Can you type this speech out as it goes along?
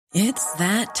It's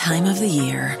that time of the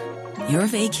year. Your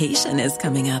vacation is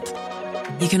coming up.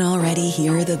 You can already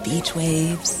hear the beach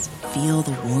waves, feel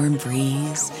the warm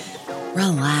breeze,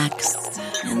 relax,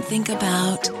 and think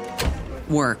about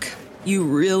work. You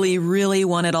really, really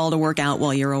want it all to work out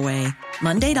while you're away.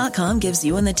 Monday.com gives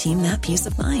you and the team that peace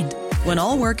of mind. When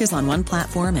all work is on one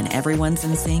platform and everyone's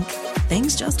in sync,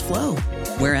 things just flow.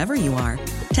 Wherever you are,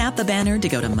 tap the banner to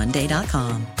go to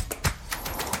Monday.com.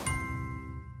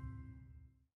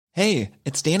 Hey,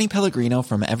 it's Danny Pellegrino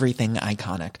from Everything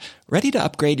Iconic. Ready to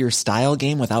upgrade your style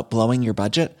game without blowing your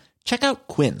budget? Check out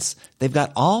Quince. They've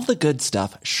got all the good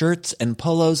stuff, shirts and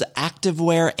polos,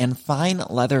 activewear, and fine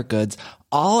leather goods,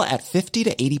 all at 50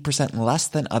 to 80% less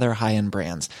than other high-end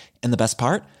brands. And the best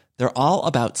part? They're all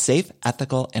about safe,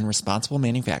 ethical, and responsible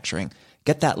manufacturing.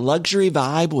 Get that luxury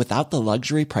vibe without the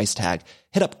luxury price tag.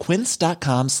 Hit up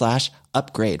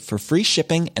quince.com/upgrade for free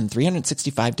shipping and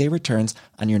 365-day returns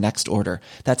on your next order.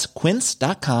 That's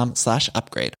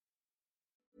quince.com/upgrade.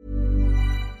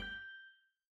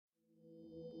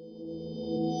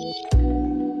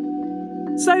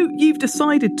 So you've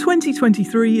decided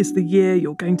 2023 is the year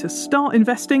you're going to start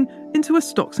investing into a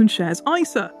stocks and shares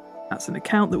ISA. That's an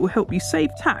account that will help you save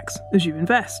tax as you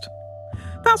invest.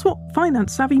 That's what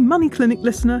finance-savvy Money Clinic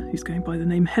listener, who's going by the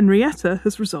name Henrietta,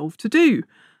 has resolved to do.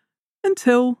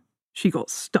 Until she got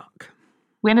stuck.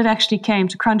 When it actually came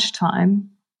to crunch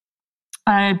time,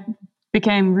 I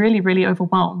became really, really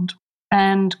overwhelmed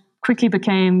and quickly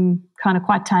became kind of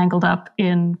quite tangled up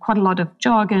in quite a lot of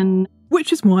jargon.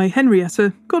 Which is why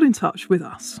Henrietta got in touch with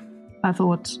us. I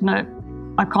thought, no,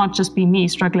 I can't just be me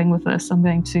struggling with this. I'm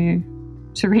going to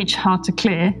reach out to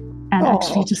Claire and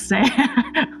actually just say,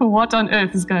 what on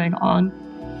earth is going on?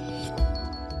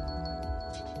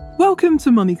 Welcome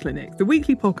to Money Clinic, the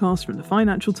weekly podcast from the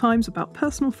Financial Times about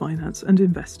personal finance and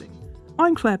investing.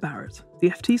 I'm Claire Barrett, the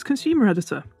FT's consumer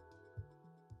editor.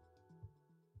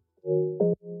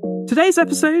 Today's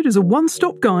episode is a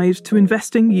one-stop guide to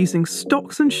investing using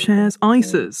stocks and shares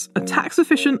ISAs, a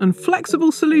tax-efficient and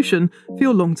flexible solution for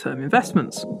your long-term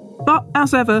investments. But,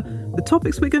 as ever, the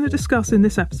topics we're going to discuss in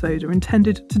this episode are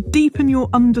intended to deepen your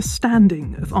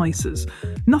understanding of ISAs.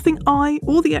 Nothing I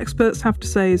or the experts have to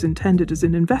say is intended as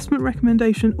an investment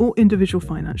recommendation or individual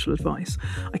financial advice.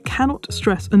 I cannot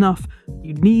stress enough,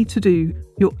 you need to do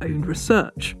your own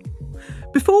research.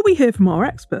 Before we hear from our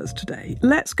experts today,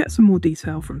 let's get some more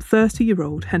detail from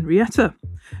 30-year-old Henrietta.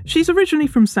 She's originally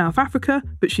from South Africa,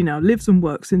 but she now lives and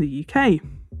works in the UK.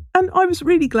 And I was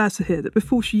really glad to hear that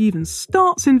before she even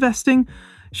starts investing,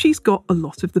 she's got a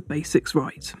lot of the basics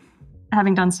right.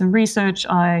 Having done some research,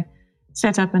 I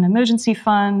set up an emergency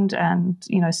fund and,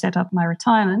 set up my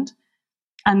retirement,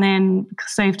 and then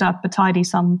saved up a tidy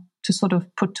sum to sort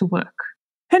of put to work.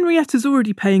 Henrietta's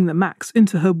already paying the max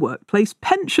into her workplace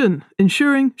pension,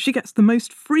 ensuring she gets the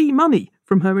most free money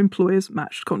from her employer's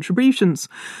matched contributions.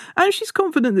 And she's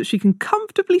confident that she can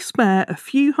comfortably spare a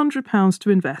few £100s to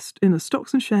invest in a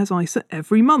stocks and shares ISA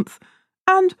every month.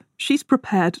 And she's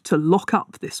prepared to lock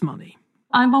up this money.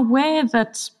 I'm aware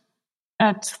that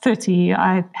at 30,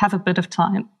 I have a bit of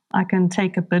time. I can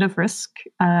take a bit of risk.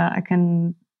 I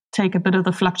can take a bit of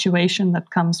the fluctuation that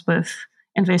comes with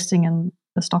investing in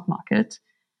the stock market.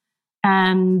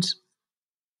 And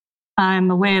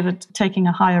I'm aware that taking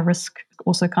a higher risk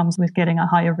also comes with getting a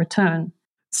higher return.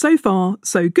 So far,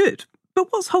 so good.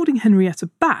 But what's holding Henrietta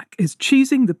back is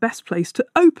choosing the best place to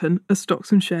open a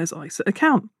stocks and shares ISA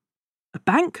account. A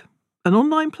bank, an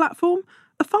online platform,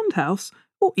 a fund house,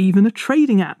 or even a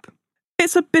trading app.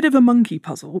 It's a bit of a monkey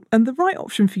puzzle, and the right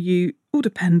option for you will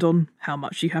depend on how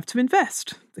much you have to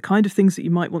invest, the kind of things that you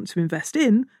might want to invest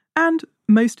in, and,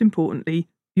 most importantly,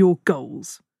 your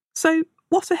goals. So,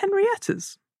 what are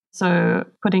Henrietta's? So,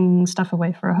 putting stuff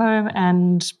away for a home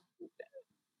and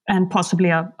possibly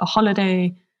a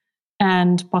holiday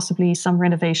and possibly some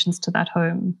renovations to that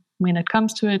home when it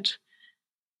comes to it.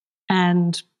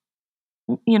 And,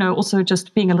 also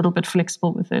just being a little bit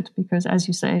flexible with it because, as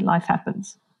you say, life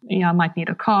happens. I might need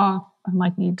a car. I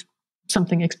might need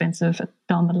something expensive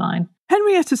down the line.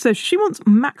 Henrietta says she wants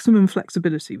maximum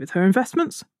flexibility with her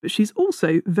investments, but she's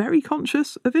also very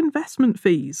conscious of investment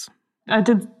fees. I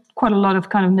did quite a lot of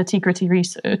kind of nitty-gritty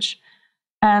research,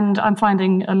 and I'm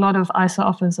finding a lot of ISA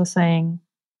offers are saying,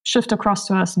 shift across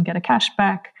to us and get a cash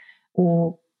back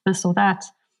or this or that.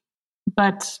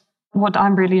 But what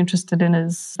I'm really interested in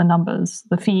is the numbers,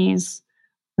 the fees,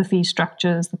 the fee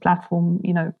structures, the platform,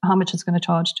 how much it's going to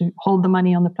charge to hold the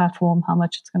money on the platform, how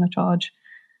much it's going to charge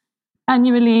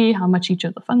annually, how much each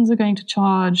of the funds are going to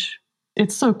charge.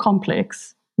 It's so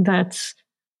complex that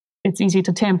it's easy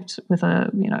to tempt with a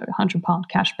 £100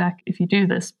 cashback if you do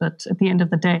this. But at the end of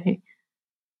the day,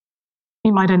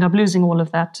 you might end up losing all of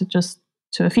that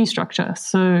to a fee structure.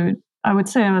 So I would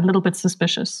say I'm a little bit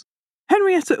suspicious.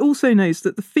 Henrietta also knows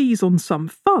that the fees on some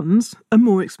funds are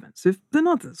more expensive than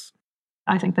others.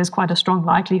 I think there's quite a strong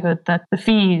likelihood that the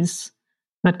fees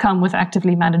that come with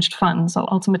actively managed funds are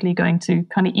ultimately going to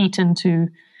kind of eat into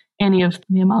any of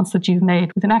the amounts that you've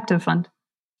made with an active fund,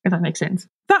 if that makes sense.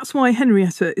 That's why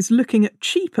Henrietta is looking at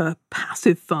cheaper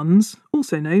passive funds,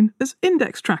 also known as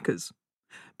index trackers.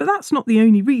 But that's not the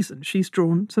only reason she's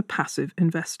drawn to passive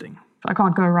investing. I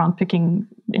can't go around picking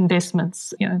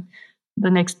investments, the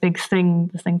next big thing,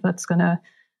 the thing that's going to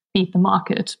beat the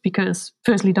market, because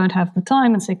firstly, don't have the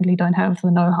time, and secondly, don't have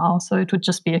the know-how. So it would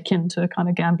just be akin to a kind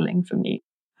of gambling for me.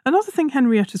 Another thing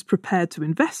Henrietta's prepared to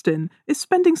invest in is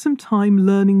spending some time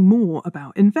learning more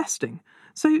about investing.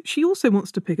 So she also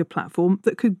wants to pick a platform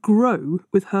that could grow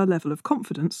with her level of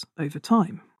confidence over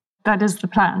time. That is the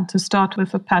plan, to start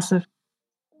with a passive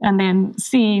and then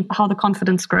see how the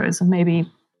confidence grows, and maybe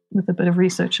with a bit of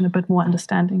research and a bit more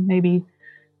understanding, maybe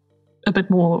a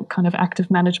bit more kind of active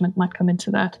management might come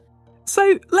into that.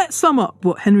 So let's sum up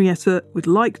what Henrietta would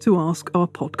like to ask our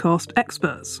podcast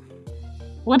experts.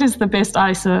 What is the best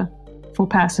ISA for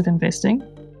passive investing?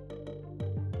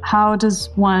 How does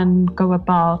one go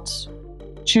about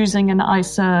choosing an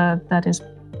ISA that is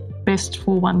best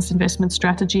for one's investment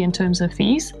strategy in terms of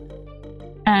fees?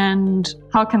 And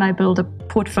how can I build a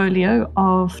portfolio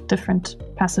of different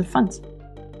passive funds?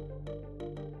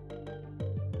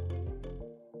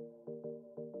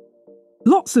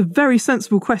 Lots of very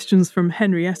sensible questions from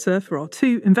Henrietta for our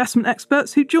two investment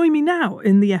experts who join me now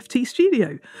in the FT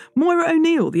studio. Moira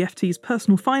O'Neill, the FT's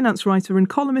personal finance writer and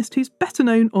columnist who's better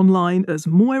known online as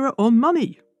Moira on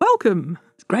Money. Welcome.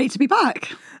 It's great to be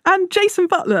back. And Jason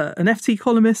Butler, an FT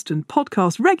columnist and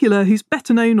podcast regular who's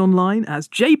better known online as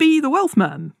JB the Wealth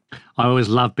Man. I always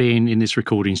love being in this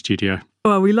recording studio.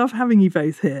 Well, we love having you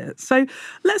both here. So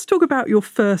let's talk about your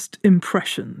first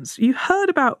impressions. You heard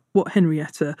about what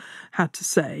Henrietta had to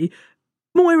say.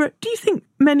 Moira, do you think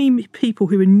many people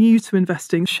who are new to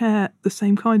investing share the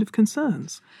same kind of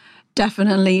concerns?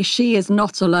 Definitely. She is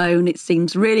not alone. It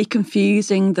seems really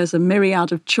confusing. There's a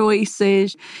myriad of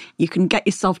choices. You can get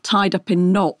yourself tied up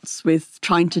in knots with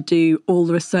trying to do all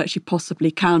the research you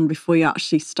possibly can before you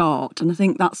actually start. And I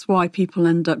think that's why people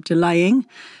end up delaying,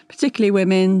 particularly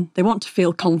women. They want to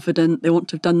feel confident. They want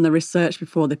to have done the research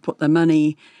before they put their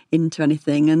money into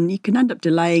anything. And you can end up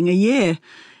delaying a year.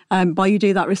 While you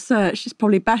do that research, it's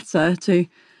probably better to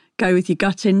go with your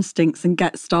gut instincts and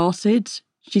get started.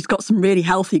 She's got some really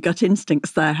healthy gut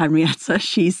instincts there, Henrietta.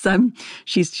 She's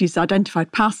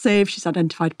identified passive. She's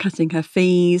identified cutting her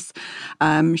fees.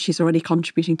 She's already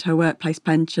contributing to her workplace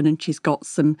pension, and she's got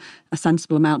a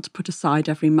sensible amount to put aside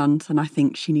every month. And I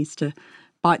think she needs to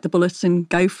bite the bullet and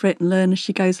go for it and learn as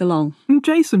she goes along. And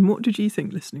Jason, what did you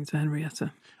think listening to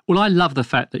Henrietta? Well, I love the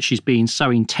fact that she's being so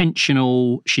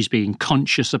intentional, she's being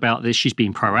conscious about this, she's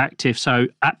being proactive. So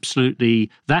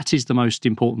absolutely, that is the most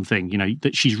important thing,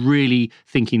 that she's really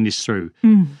thinking this through.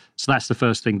 So that's the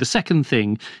first thing. The second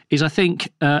thing is, I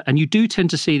think, and you do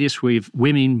tend to see this with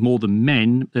women more than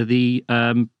men, the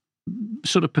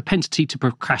sort of propensity to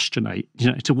procrastinate,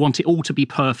 to want it all to be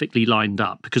perfectly lined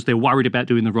up because they're worried about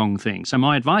doing the wrong thing. So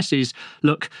my advice is,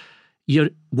 look,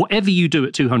 whatever you do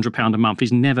at £200 a month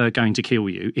is never going to kill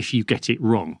you if you get it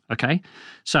wrong, okay?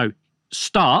 So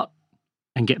start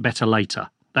and get better later.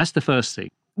 That's the first thing.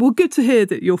 Well, good to hear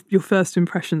that your first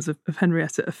impressions of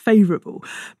Henrietta are favourable.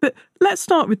 But let's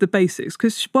start with the basics,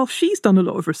 because while she's done a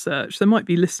lot of research, there might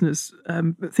be listeners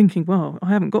thinking, well, I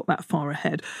haven't got that far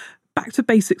ahead. Back to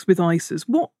basics with ISAs.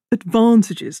 What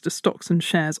advantages do stocks and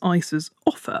shares ISAs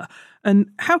offer?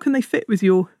 And how can they fit with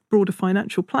your broader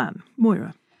financial plan?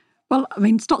 Moira? Well, I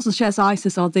mean, stocks and shares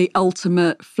ISAs are the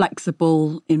ultimate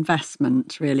flexible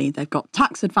investment, really. They've got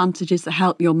tax advantages that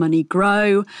help your money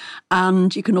grow,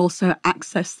 and you can also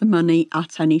access the money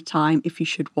at any time if you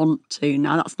should want to.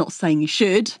 Now, that's not saying you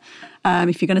should.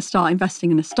 If you're going to start investing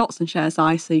in a stocks and shares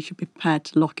ISA, you should be prepared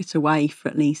to lock it away for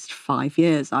at least 5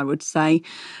 years, I would say.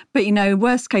 But,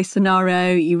 worst case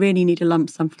scenario, you really need a lump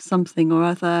sum for something or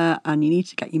other, and you need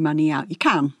to get your money out. You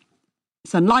can.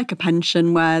 It's unlike a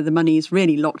pension where the money is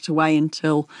really locked away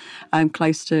until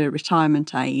close to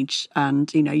retirement age,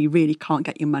 and you really can't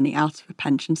get your money out of a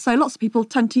pension. So lots of people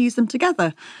tend to use them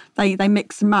together. They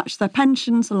mix and match their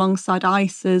pensions alongside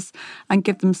ISAs and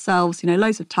give themselves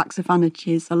loads of tax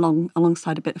advantages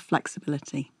alongside a bit of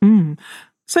flexibility.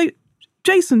 So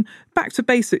Jason, back to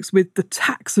basics with the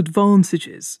tax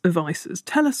advantages of ISAs.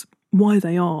 Tell us why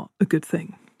they are a good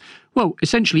thing. Well,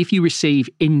 essentially, if you receive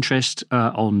interest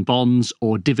on bonds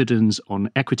or dividends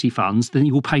on equity funds, then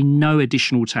you will pay no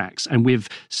additional tax. And with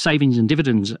savings and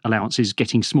dividends allowances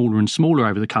getting smaller and smaller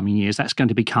over the coming years, that's going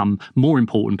to become more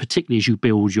important, particularly as you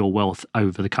build your wealth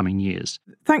over the coming years.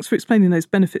 Thanks for explaining those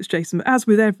benefits, Jason. But as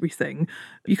with everything,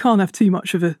 you can't have too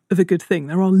much of a good thing.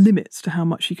 There are limits to how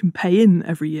much you can pay in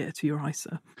every year to your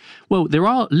ISA. Well, there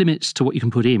are limits to what you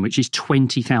can put in, which is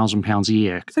 £20,000 a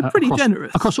year. So pretty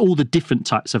generous. Across all the different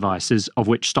types of ISAs, of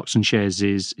which stocks and shares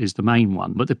is the main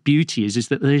one. But the beauty is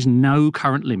that there is no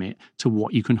current limit to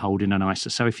what you can hold in an ISA.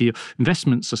 So if your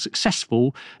investments are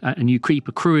successful and you keep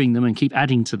accruing them and keep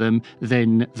adding to them,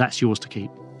 then that's yours to keep.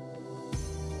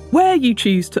 Where you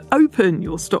choose to open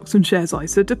your stocks and shares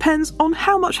ISA depends on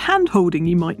how much hand-holding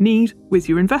you might need with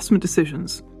your investment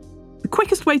decisions. The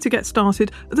quickest way to get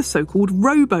started are the so-called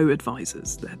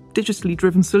robo-advisors. They're digitally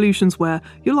driven solutions where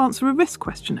you'll answer a risk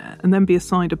questionnaire and then be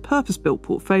assigned a purpose-built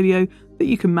portfolio that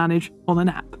you can manage on an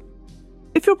app.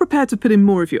 If you're prepared to put in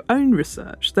more of your own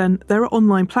research, then there are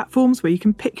online platforms where you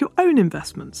can pick your own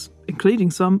investments, including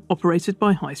some operated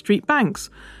by high street banks.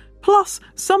 Plus,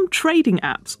 some trading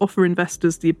apps offer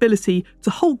investors the ability to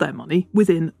hold their money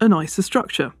within an ISA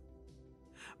structure.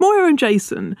 Moira and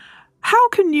Jason, how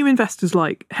can new investors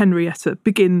like Henrietta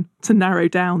begin to narrow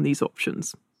down these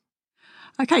options?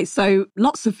 Okay, so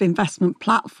lots of investment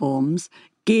platforms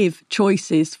give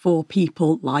choices for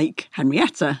people like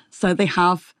Henrietta. So they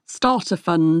have starter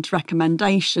fund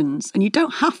recommendations, and you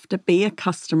don't have to be a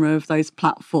customer of those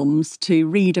platforms to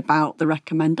read about the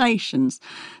recommendations.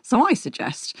 So I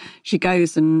suggest she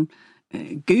goes and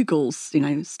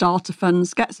Googles, starter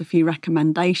funds, gets a few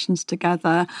recommendations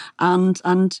together,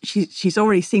 and she's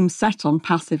already seemed set on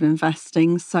passive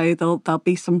investing, so there'll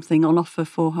be something on offer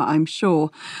for her, I'm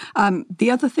sure. The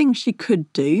other thing she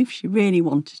could do, if she really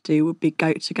wanted to, would be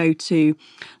go to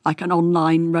like an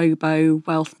online robo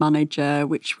wealth manager,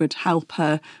 which would help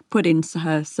her put into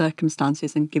her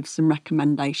circumstances and give some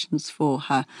recommendations for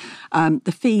her.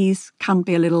 The fees can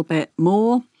be a little bit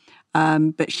more.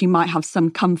 But she might have some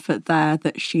comfort there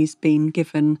that she's been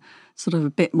given sort of a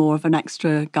bit more of an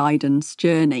extra guidance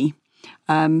journey.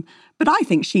 But I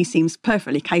think she seems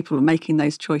perfectly capable of making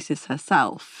those choices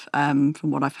herself, from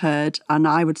what I've heard. And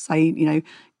I would say,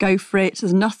 go for it.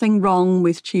 There's nothing wrong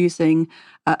with choosing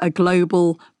a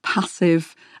global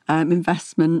passive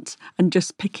investment and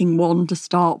just picking one to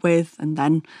start with and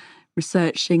then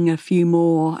researching a few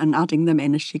more and adding them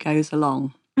in as she goes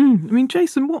along.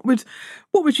 Jason, what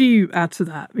would you add to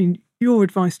that? Your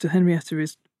advice to Henrietta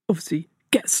is obviously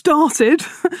get started.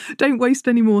 Don't waste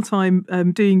any more time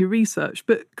doing your research.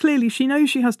 But clearly she knows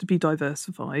she has to be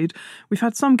diversified. We've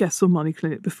had some guests on Money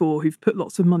Clinic before who've put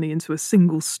lots of money into a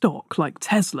single stock like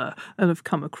Tesla and have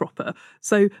come a cropper.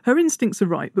 So her instincts are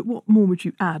right. But what more would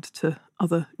you add to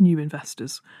other new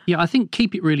investors? Yeah, I think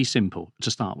keep it really simple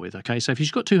to start with, okay? So if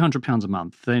you've got £200 a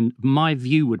month, then my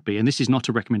view would be, and this is not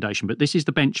a recommendation, but this is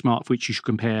the benchmark for which you should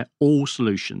compare all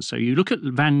solutions. So you look at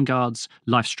Vanguard's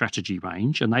life strategy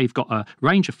range, and they've got a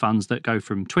range of funds that go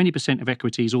from 20% of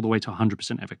equities all the way to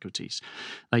 100% of equities.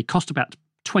 They cost about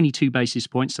 22 basis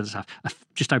points, so that's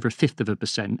just over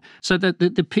 0.1%. So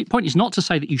the point is not to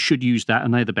say that you should use that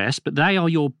and they're the best, but they are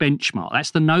your benchmark.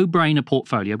 That's the no-brainer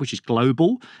portfolio, which is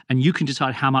global, and you can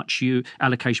decide how much you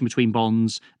allocation between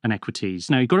bonds and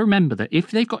equities. Now, you've got to remember that if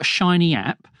they've got a shiny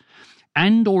app,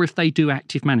 and or if they do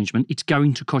active management, it's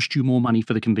going to cost you more money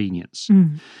for the convenience.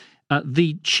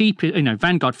 The cheaper,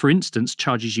 Vanguard, for instance,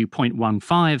 charges you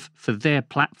 0.15 for their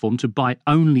platform to buy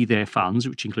only their funds,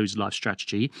 which includes life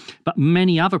strategy. But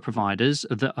many other providers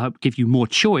that give you more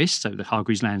choice, so the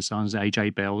Hargreaves Lansdownes, the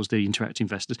AJ Bells, the Interactive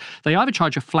Investors, they either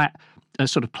charge a flat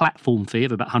sort of platform fee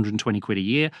of about 120 quid a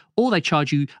year, or they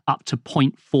charge you up to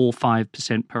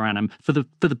 0.45% per annum for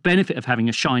the benefit of having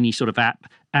a shiny sort of app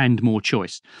and more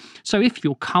choice. So if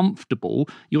you're comfortable,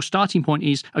 your starting point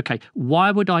is, okay,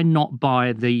 why would I not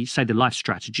buy the life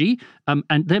strategy? And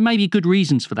there may be good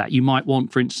reasons for that. You might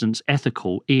want, for instance,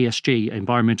 ethical, ESG,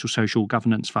 environmental social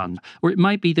governance fund. Or it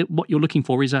might be that what you're looking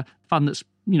for is a fund that's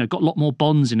got a lot more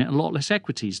bonds in it, a lot less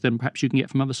equities than perhaps you can get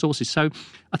from other sources. So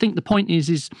I think the point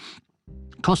is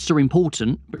costs are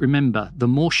important, but remember, the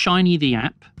more shiny the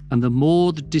app and the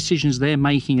more the decisions they're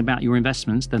making about your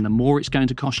investments, then the more it's going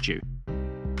to cost you.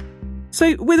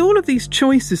 So with all of these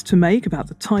choices to make about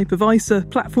the type of ISA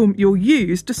platform you'll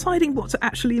use, deciding what to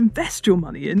actually invest your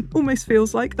money in almost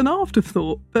feels like an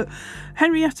afterthought. But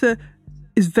Henrietta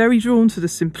is very drawn to the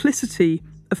simplicity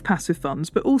of passive funds,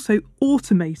 but also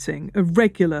automating a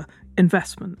regular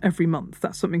investment every month.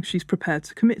 That's something she's prepared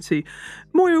to commit to.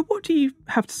 Moira, what do you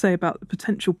have to say about the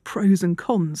potential pros and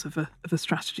cons of a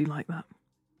strategy like that?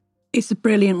 It's a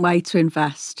brilliant way to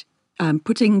invest.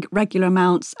 Putting regular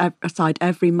amounts aside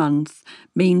every month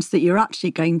means that you're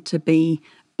actually going to be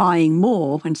buying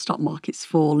more when stock markets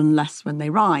fall and less when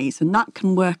they rise. And that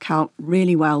can work out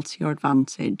really well to your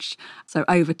advantage. So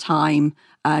over time,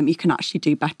 you can actually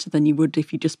do better than you would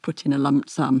if you just put in a lump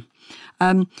sum.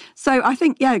 So I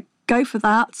think, go for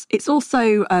that. It's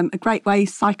also a great way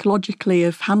psychologically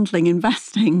of handling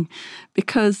investing,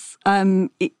 because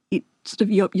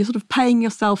you're sort of paying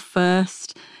yourself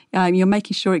first. You're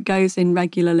making sure it goes in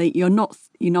regularly. You're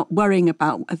not worrying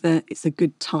about whether it's a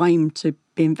good time to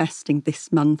be investing this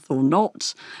month or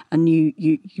not. And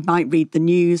you might read the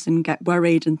news and get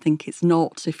worried and think it's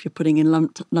not if you're putting in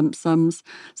lump sums.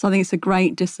 So I think it's a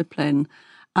great discipline.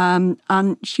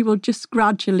 And she will just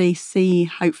gradually see,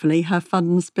 hopefully, her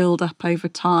funds build up over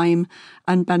time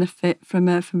and benefit from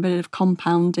a bit of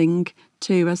compounding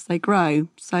too as they grow.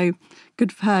 So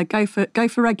good for her. Go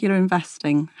for regular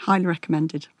investing. Highly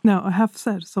recommended. Now, I have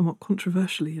said somewhat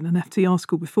controversially in an FT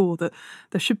article before that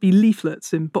there should be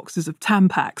leaflets in boxes of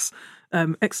Tampax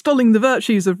extolling the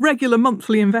virtues of regular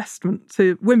monthly investment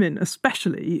to women,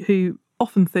 especially, who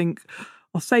often think,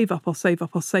 I'll save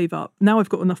up. Now I've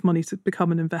got enough money to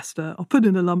become an investor. I'll put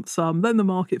in a lump sum, then the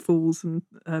market falls, and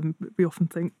we often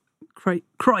think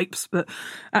cripes, but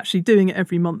actually doing it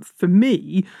every month for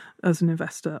me as an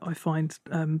investor, I find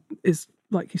is,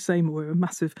 like you say, more a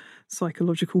massive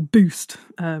psychological boost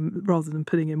rather than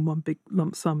putting in one big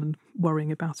lump sum and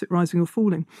worrying about it rising or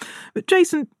falling. But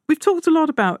Jason, we've talked a lot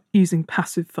about using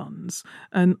passive funds,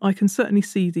 and I can certainly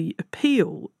see the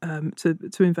appeal to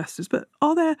investors. But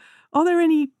are there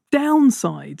any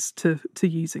downsides to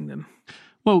using them?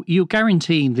 Well, you're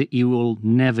guaranteeing that you will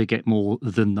never get more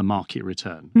than the market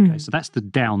return. Okay, so that's the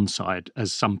downside,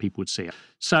 as some people would see it.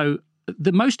 So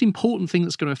the most important thing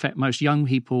that's going to affect most young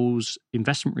people's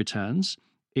investment returns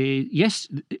is, yes,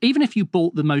 even if you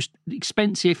bought the most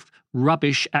expensive,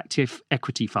 rubbish active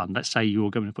equity fund, let's say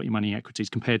you're going to put your money in equities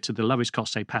compared to the lowest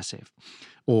cost, say passive,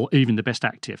 or even the best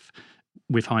active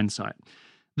with hindsight.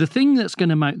 The thing that's going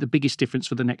to make the biggest difference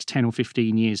for the next 10 or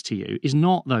 15 years to you is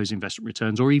not those investment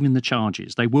returns or even the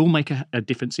charges. They will make a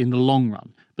difference in the long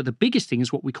run. But the biggest thing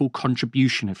is what we call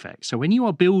contribution effect. So when you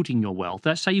are building your wealth,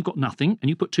 let's say you've got nothing and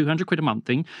you put 200 quid a month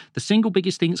in, the single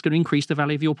biggest thing that's going to increase the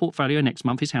value of your portfolio next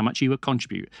month is how much you would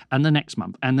contribute, and the next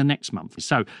month, and the next month.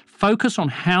 So focus on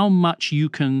how much you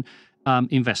can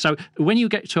invest. So when you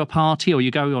get to a party or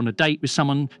you go on a date with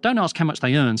someone, don't ask how much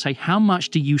they earn. Say, how much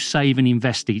do you save and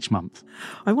invest each month?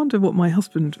 I wonder what my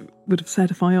husband would have said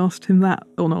if I asked him that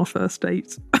on our first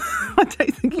date. I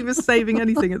don't think he was saving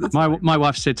anything at the time. My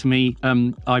wife said to me,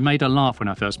 I made her laugh when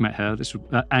I first met her,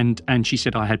 and she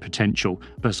said I had potential,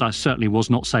 but I certainly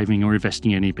was not saving or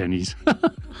investing any pennies.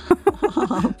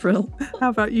 Oh, brilliant. How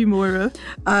about you, Moira?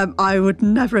 I would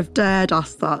never have dared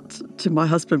ask that to my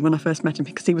husband when I first met him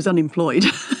because he was unemployed.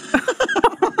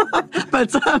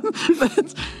 but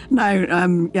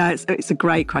no, it's a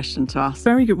great question to ask.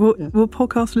 Very good. Well,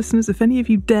 podcast listeners, if any of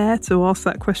you dare to ask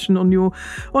that question on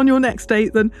your next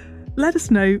date, then let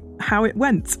us know how it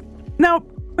went. Now,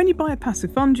 when you buy a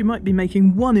passive fund, you might be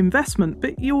making one investment,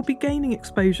 but you'll be gaining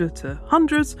exposure to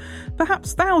hundreds,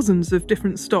 perhaps thousands of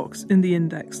different stocks in the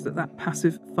index that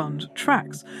passive fund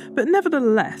tracks. But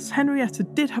nevertheless, Henrietta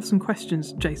did have some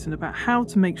questions, Jason, about how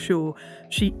to make sure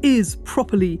she is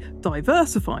properly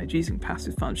diversified using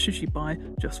passive funds. Should she buy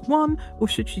just one, or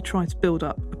should she try to build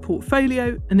up a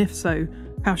portfolio? And if so,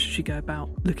 how should she go about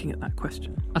looking at that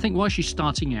question? I think while she's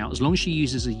starting out, as long as she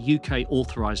uses a UK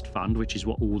authorised fund, which is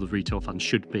what all the retail funds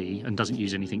should be, and doesn't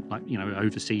use anything like,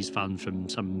 overseas fund from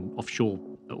some offshore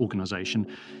organisation,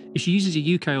 if she uses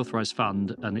a UK authorised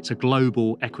fund and it's a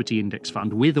global equity index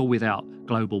fund with or without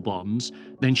global bonds,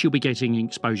 then she'll be getting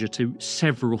exposure to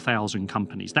several thousand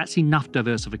companies. That's enough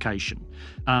diversification.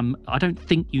 I don't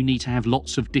think you need to have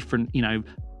lots of different,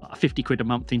 50 quid a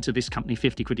month into this company,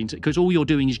 50 quid into, because all you're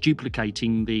doing is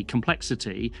duplicating the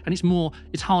complexity, and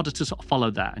it's harder to sort of follow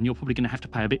that, and you're probably going to have to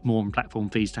pay a bit more in platform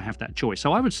fees to have that choice.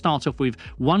 So I would start off with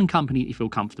one company that you feel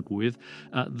comfortable with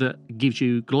that gives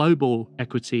you global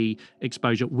equity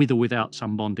exposure with or without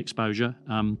some bond exposure.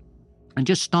 And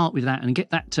just start with that and get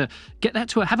that to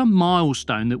have a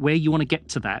milestone that where you want to get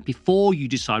to that before you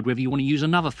decide whether you want to use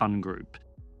another fund group.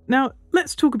 Now,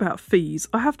 let's talk about fees.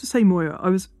 I have to say, Moira, I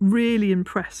was really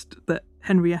impressed that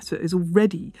Henrietta is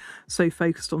already so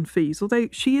focused on fees, although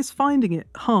she is finding it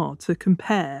hard to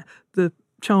compare the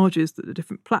charges that the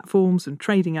different platforms and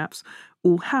trading apps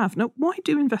all have. Now, why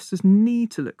do investors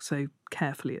need to look so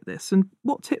carefully at this? And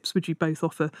what tips would you both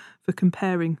offer for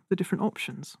comparing the different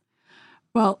options?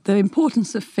 Well, the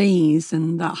importance of fees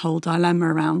and that whole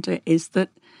dilemma around it is that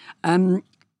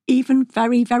even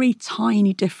very, very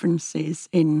tiny differences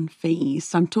in fees.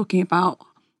 So I'm talking about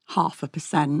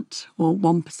 0.5% or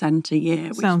 1% a year.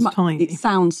 Which sounds tiny. It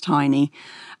sounds tiny.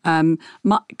 Can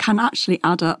actually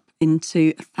add up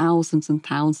into thousands and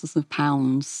thousands of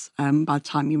pounds by the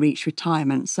time you reach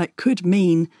retirement. So it could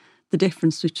mean the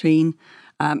difference between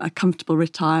a comfortable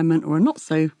retirement or a not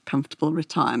so comfortable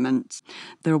retirement.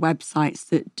 There are websites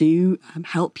that do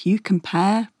help you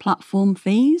compare platform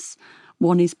fees.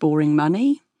 One is Boring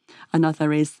Money.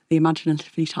 Another is the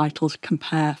imaginatively titled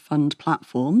Compare Fund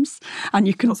Platforms. And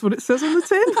you can, that's what it says on the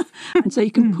tin. And so you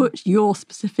can put your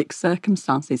specific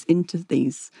circumstances into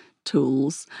these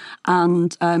tools.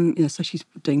 And, so she's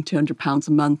doing £200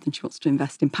 a month and she wants to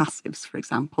invest in passives, for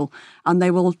example. And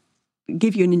they will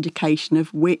give you an indication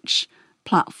of which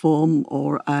platform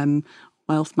or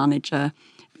wealth manager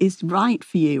is right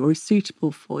for you or is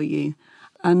suitable for you.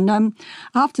 And I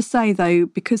have to say, though,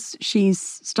 because she's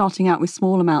starting out with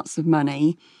small amounts of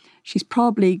money, she's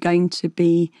probably going to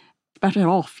be better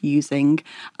off using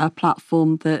a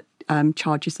platform that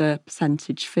charges a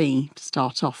percentage fee to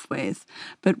start off with.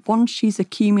 But once she's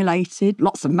accumulated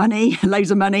lots of money, loads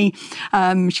of money,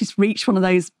 she's reached one of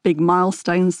those big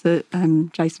milestones that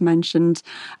Jason mentioned,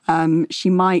 she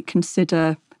might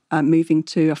consider moving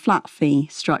to a flat fee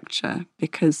structure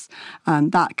because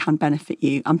that can benefit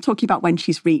you. I'm talking about when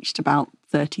she's reached about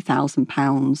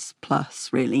 £30,000 plus,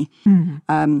 really.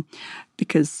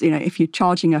 Because, if you're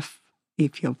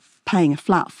if you're paying a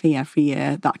flat fee every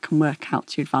year, that can work out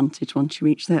to your advantage once you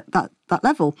reach that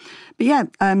level. But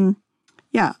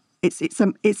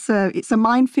it's a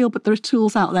minefield, but there are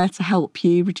tools out there to help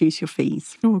you reduce your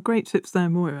fees. Oh, great tips there,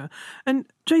 Moira. And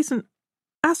Jason,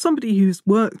 as somebody who's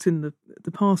worked in the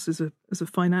past as a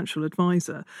financial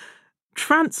advisor,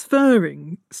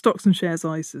 transferring stocks and shares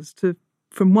ISAs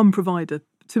from one provider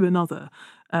to another,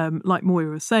 like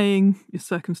Moira was saying, your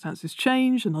circumstances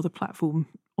change, another platform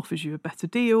offers you a better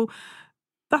deal.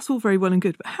 That's all very well and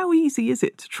good, but how easy is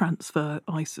it to transfer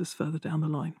ISAs further down the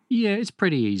line? Yeah, it's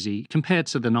pretty easy. Compared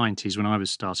to the 90s when I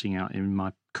was starting out in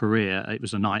my career, it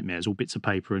was a nightmare. It was all bits of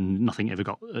paper and nothing ever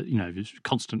got,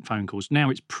 constant phone calls. Now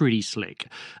it's pretty slick.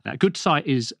 A good site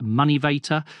is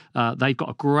Moneyvator. They've got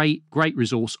a great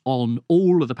resource on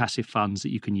all of the passive funds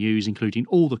that you can use, including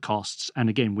all the costs. And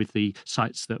again, with the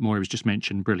sites that Moira has just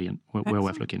mentioned, brilliant. Well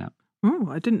worth looking at.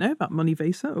 Oh, I didn't know about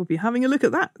Moneyvator. I'll be having a look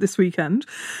at that this weekend.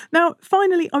 Now,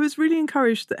 finally, I was really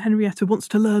encouraged that Henrietta wants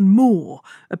to learn more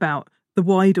about the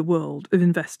wider world of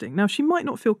investing. Now, she might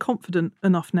not feel confident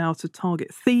enough now to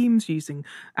target themes using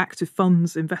active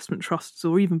funds, investment trusts,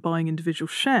 or even buying individual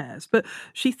shares, but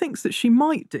she thinks that she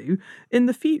might do in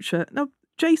the future. Now,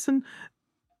 Jason,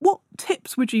 what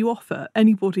tips would you offer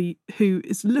anybody who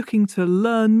is looking to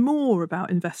learn more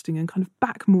about investing and kind of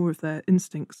back more of their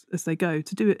instincts as they go,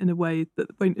 to do it in a way that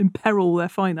won't imperil their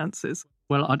finances?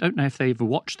 Well, I don't know if they ever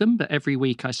watched them, but every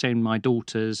week I send my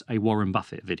daughters a Warren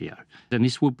Buffett video. And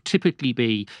this will typically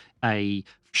be a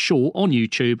short on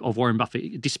YouTube of Warren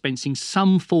Buffett dispensing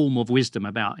some form of wisdom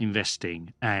about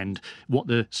investing and what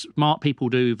the smart people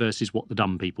do versus what the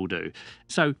dumb people do.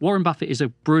 So Warren Buffett is a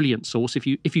brilliant source. If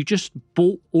you just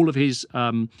bought all of his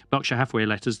Berkshire Hathaway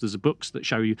letters, there's books that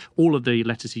show you all of the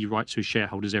letters he writes to his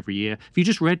shareholders every year. If you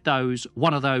just read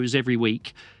one of those every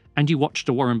week, and you watched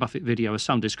a Warren Buffett video of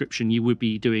some description, you would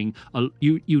be doing.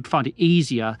 You'd find it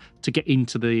easier to get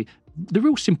into the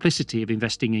real simplicity of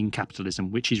investing in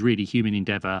capitalism, which is really human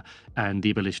endeavour and the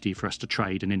ability for us to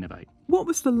trade and innovate. What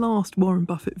was the last Warren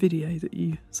Buffett video that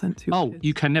you sent to your kids?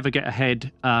 You can never get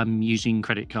ahead using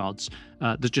credit cards.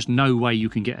 There's just no way you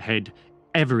can get ahead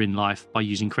ever in life by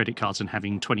using credit cards and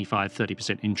having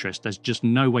 25-30% interest. There's just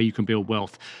no way you can build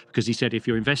wealth, because he said if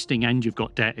you're investing and you've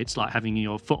got debt, it's like having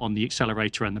your foot on the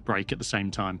accelerator and the brake at the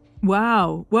same time.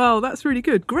 Wow. Well, that's really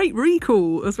good. Great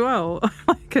recall as well. I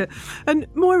like it. And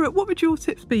Moira, what would your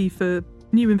tips be for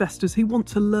new investors who want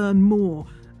to learn more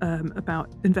about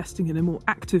investing in a more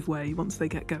active way once they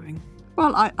get going?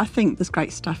 Well, I think there's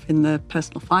great stuff in the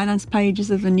personal finance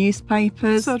pages of the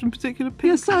newspapers. A certain particular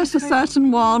page? Yes, a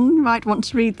certain one. You might want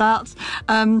to read that.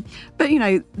 But,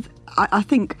 I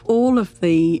think all of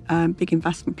the big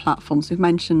investment platforms, we've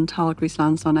mentioned Hargreaves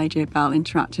Lansdown, AJ Bell,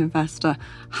 Interactive Investor,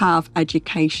 have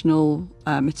educational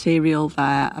material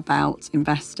there about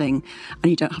investing, and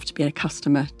you don't have to be a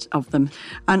customer of them.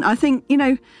 And I think,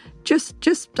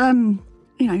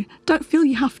 don't feel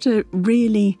you have to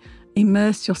really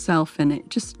immerse yourself in it.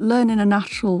 Just learn in a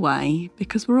natural way,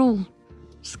 because we're all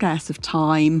scarce of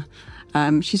time.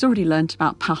 She's already learnt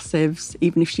about passives.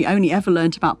 Even if she only ever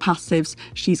learnt about passives,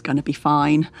 she's going to be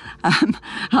fine.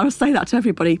 I would say that to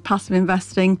everybody. Passive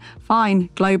investing, fine.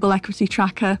 Global equity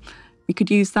tracker, You could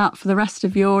use that for the rest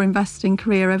of your investing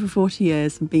career over 40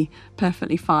 years and be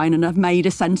perfectly fine and have made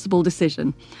a sensible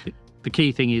decision. The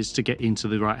key thing is to get into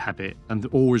the right habit, and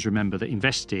always remember that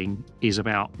investing is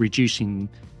about reducing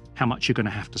how much you're going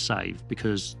to have to save,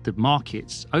 because the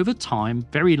markets over time,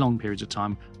 very long periods of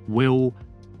time, will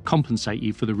compensate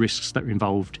you for the risks that are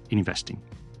involved in investing.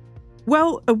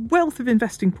 Well, a wealth of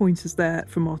investing pointers there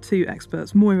from our two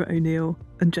experts, Moira O'Neill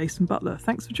and Jason Butler.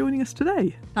 Thanks for joining us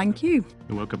today. Thank you.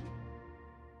 You're welcome.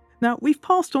 Now, we've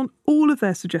passed on all of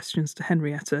their suggestions to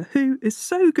Henrietta, who is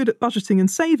so good at budgeting and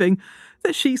saving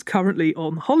that she's currently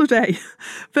on holiday.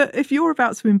 But if you're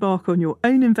about to embark on your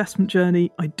own investment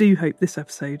journey, I do hope this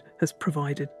episode has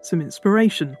provided some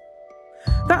inspiration.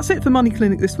 That's it for Money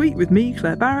Clinic this week with me,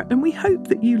 Claire Barrett, and we hope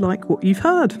that you like what you've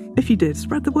heard. If you did,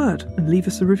 spread the word and leave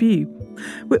us a review.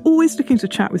 We're always looking to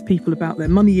chat with people about their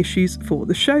money issues for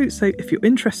the show, so if you're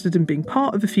interested in being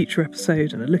part of a future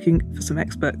episode and are looking for some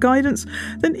expert guidance,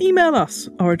 then email us.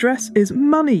 Our address is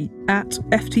money@ft.com.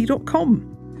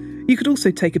 You could also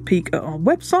take a peek at our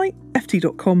website,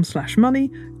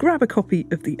 ft.com/money, grab a copy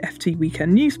of the FT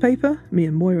Weekend newspaper, me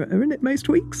and Moira are in it most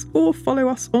weeks, or follow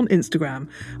us on Instagram.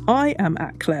 I am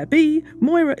at Claire B,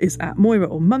 Moira is at Moira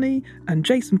on Money, and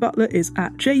Jason Butler is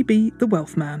at JB the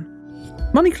Wealth Man.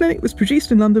 Money Clinic was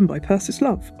produced in London by Persis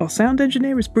Love. Our sound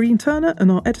engineer is Breen Turner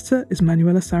and our editor is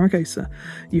Manuela Saragosa.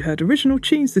 You heard original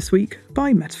tunes this week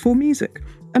by Metaphor Music.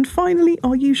 And finally,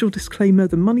 our usual disclaimer,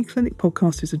 the Money Clinic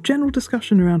podcast is a general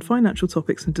discussion around financial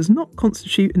topics and does not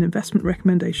constitute an investment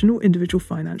recommendation or individual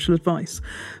financial advice.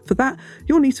 For that,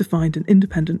 you'll need to find an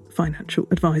independent financial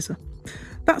advisor.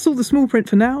 That's all the small print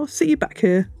for now. See you back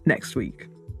here next week.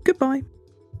 Goodbye.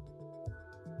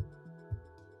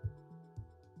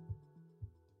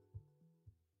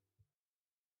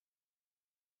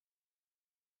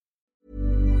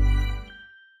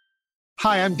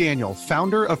 Hi, I'm Daniel,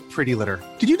 founder of Pretty Litter.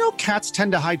 Did you know cats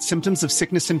tend to hide symptoms of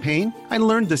sickness and pain? I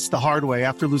learned this the hard way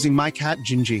after losing my cat,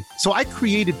 Gingy. So I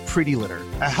created Pretty Litter,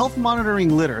 a health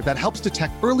monitoring litter that helps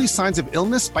detect early signs of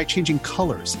illness by changing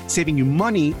colors, saving you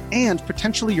money and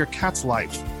potentially your cat's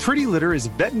life. Pretty Litter is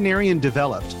veterinarian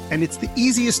developed, and it's the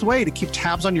easiest way to keep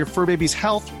tabs on your fur baby's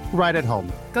health right at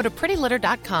home. Go to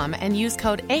prettylitter.com and use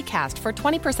code ACAST for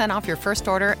 20% off your first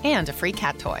order and a free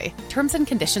cat toy. Terms and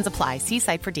conditions apply. See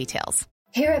site for details.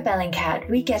 Here at Bellingcat,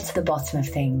 we get to the bottom of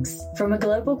things. From a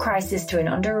global crisis to an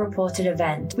underreported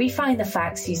event, we find the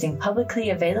facts using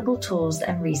publicly available tools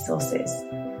and resources,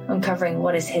 uncovering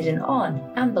what is hidden on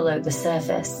and below the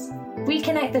surface. We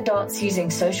connect the dots using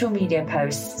social media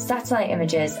posts, satellite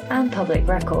images, and public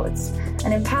records,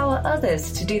 and empower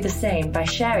others to do the same by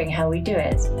sharing how we do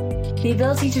it. The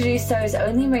ability to do so is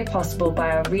only made possible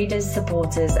by our readers,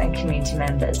 supporters, and community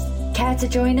members. Care to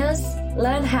join us?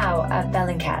 Learn how at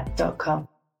bellingcat.com.